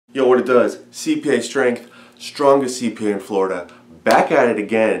Yo, what it does, CPA Strength, strongest CPA in Florida, back at it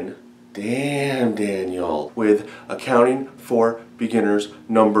again. Damn, Daniel, with Accounting for Beginners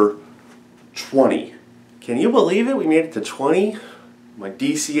number 20. Can you believe it? We made it to 20? My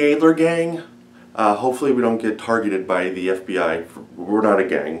DC Adler gang. Hopefully we don't get targeted by the FBI. We're not a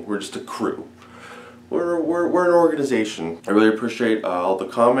gang, we're just a crew. We're an organization. I really appreciate all the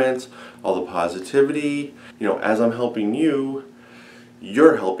comments, all the positivity. You know, as I'm helping you,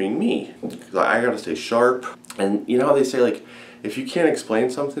 you're helping me. Because I gotta stay sharp. And you know how they say, like, if you can't explain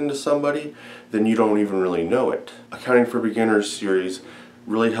something to somebody, then you don't even really know it. Accounting for Beginners series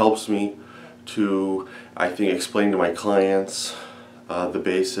really helps me to, I think, explain to my clients the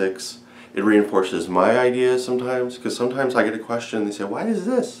basics. It reinforces my ideas sometimes, because sometimes I get a question and they say, why is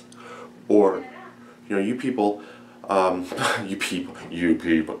this? Or, you know, you people,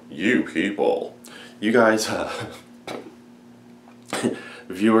 you guys,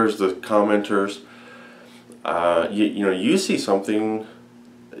 viewers, the commenters, you know, you see something,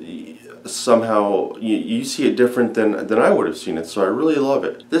 somehow you see it different than I would have seen it, so I really love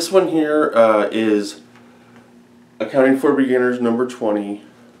it. This one here is Accounting for Beginners number 20,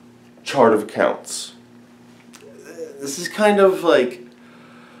 Chart of Accounts. This is kind of like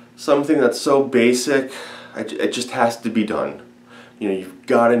something that's so basic, it just has to be done. You know, you've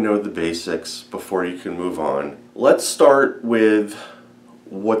got to know the basics before you can move on. Let's start with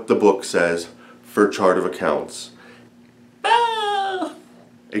what the book says for chart of accounts.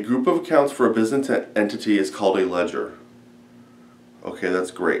 A group of accounts for a business entity is called a ledger. Okay,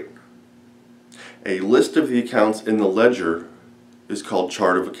 that's great. A list of the accounts in the ledger is called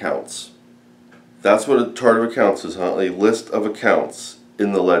chart of accounts. That's what a chart of accounts is, huh? A list of accounts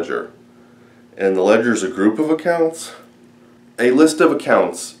in the ledger. And the ledger is a group of accounts. A list of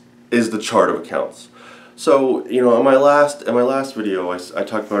accounts is the chart of accounts. So, you know, in my last video, I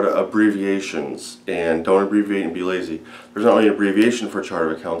talked about abbreviations, and don't abbreviate and be lazy. There's not only an abbreviation for chart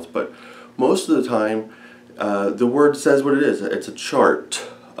of accounts, but most of the time, the word says what it is. It's a chart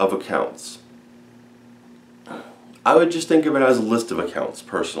of accounts. I would just think of it as a list of accounts,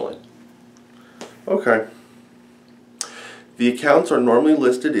 personally. Okay. The accounts are normally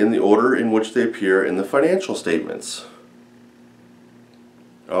listed in the order in which they appear in the financial statements.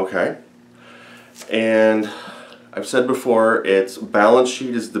 Okay. And I've said before, it's balance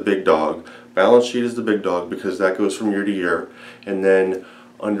sheet is the big dog. Balance sheet is the big dog because that goes from year to year. And then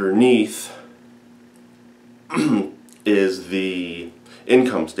underneath is the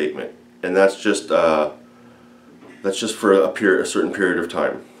income statement. And that's just for a certain period of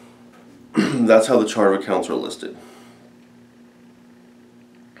time. That's how the chart of accounts are listed.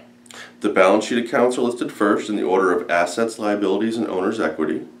 The balance sheet accounts are listed first in the order of assets, liabilities, and owner's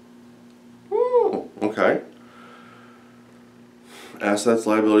equity. Okay. Assets,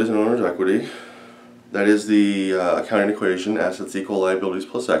 liabilities, and owner's equity. That is the accounting equation, assets equal liabilities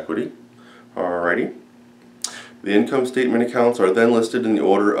plus equity. Alrighty. The income statement accounts are then listed in the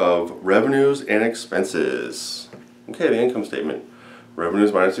order of revenues and expenses. Okay, the income statement.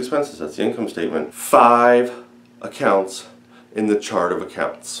 Revenues minus expenses, that's the income statement. 5 accounts in the chart of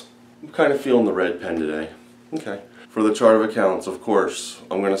accounts. I'm kind of feeling the red pen today. Okay. For the chart of accounts, of course,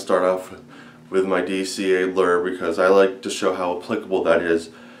 I'm going to start off with my DC Adler because I like to show how applicable that is.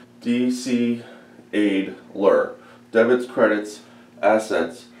 DC Adler. Debits, credits,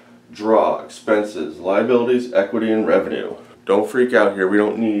 assets, draw, expenses, liabilities, equity, and revenue. Don't freak out here. We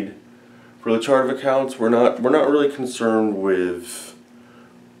don't need, for the chart of accounts, we're not really concerned with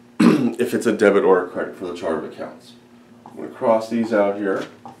if it's a debit or a credit for the chart of accounts. I'm going to cross these out here.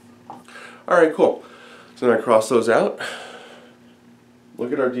 Alright, cool. So then I cross those out.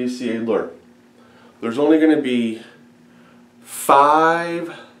 Look at our DC Adler. There's only going to be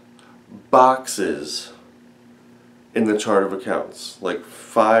 5 boxes in the chart of accounts. Like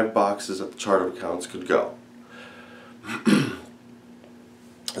 5 boxes that the chart of accounts could go.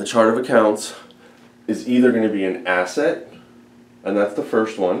 The chart of accounts is either going to be an asset, and that's the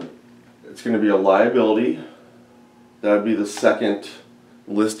first one. It's going to be a liability. That would be the second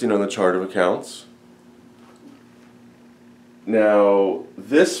listing on the chart of accounts. Now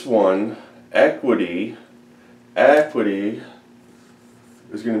this one, equity is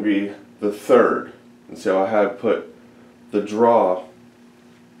going to be the third. And so I have put the draw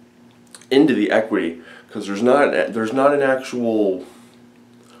into the equity because there's not an actual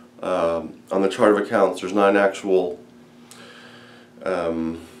on the chart of accounts. There's not an actual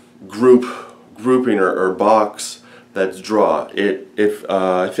grouping or box that's draw.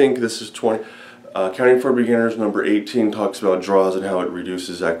 I think this is 20. Accounting for Beginners number 18 talks about draws and how it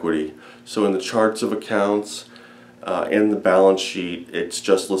reduces equity. So in the charts of accounts, In the balance sheet, it's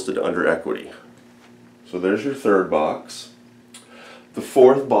just listed under equity. So there's your third box. The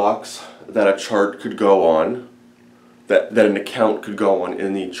fourth box that a chart could go on, that an account could go on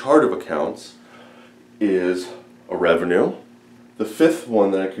in the chart of accounts, is a revenue. The fifth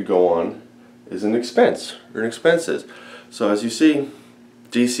one that it could go on is an expense, or an expenses. So as you see,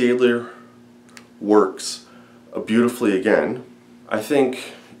 DC Adler works beautifully again. I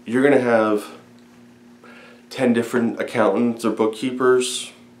think you're going to have 10 different accountants or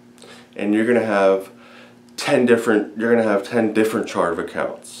bookkeepers, and you're going to have 10 different chart of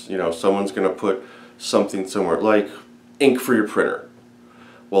accounts. You know, someone's going to put something somewhere like ink for your printer.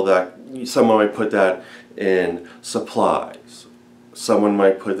 Well, someone might put that in supplies. Someone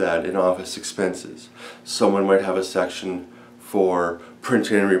might put that in office expenses. Someone might have a section for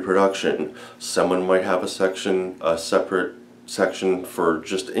printing and reproduction. Someone might have a separate section for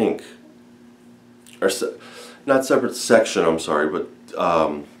just ink. Or not separate section, I'm sorry, but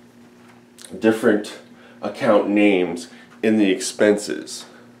different account names in the expenses.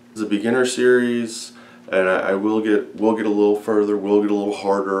 It's a beginner series, and we'll get a little further, we'll get a little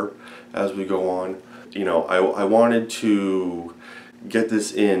harder as we go on. You know, I wanted to get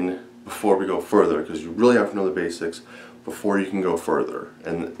this in before we go further, because you really have to know the basics before you can go further,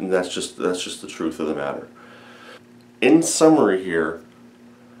 and that's just the truth of the matter. In summary here,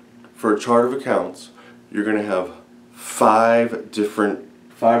 for a chart of accounts, you're going to have five different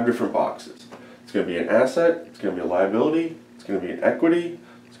boxes. It's going to be an asset, it's going to be a liability, it's going to be an equity,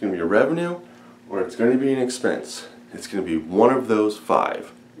 it's going to be a revenue, or it's going to be an expense. It's going to be one of those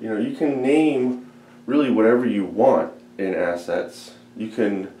five. You know, you can name really whatever you want in assets. You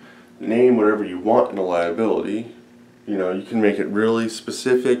can name whatever you want in a liability. You know, you can make it really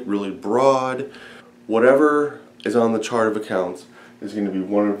specific, really broad. Whatever is on the chart of accounts is going to be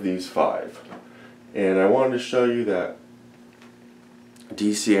one of these five. And I wanted to show you that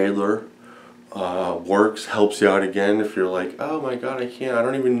DC Adler helps you out again if you're like, oh my god, I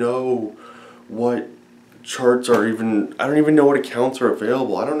don't even know what charts are even, I don't even know what accounts are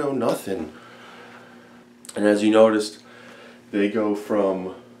available, I don't know nothing. And as you noticed, they go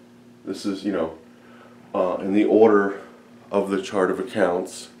from, this is, you know, in the order of the chart of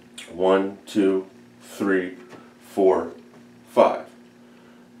accounts, 1, 2, 3, 4, 5.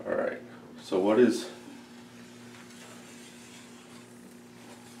 Alright, so what is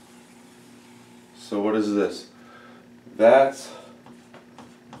this? That's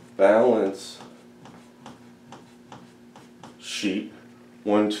balance sheet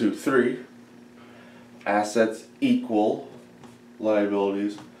 1, 2, 3. Assets equal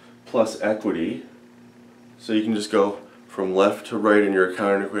liabilities plus equity. So you can just go from left to right in your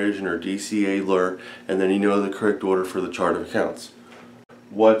accounting equation or DC Adler, and then you know the correct order for the chart of accounts.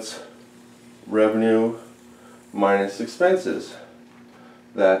 What's revenue minus expenses?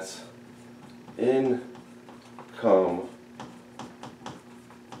 That's income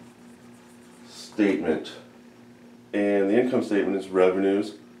statement. And the income statement is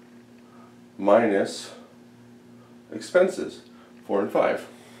revenues minus expenses, 4 and 5.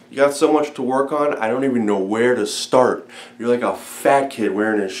 You got so much to work on, I don't even know where to start. You're like a fat kid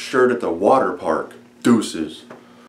wearing his shirt at the water park. Deuces.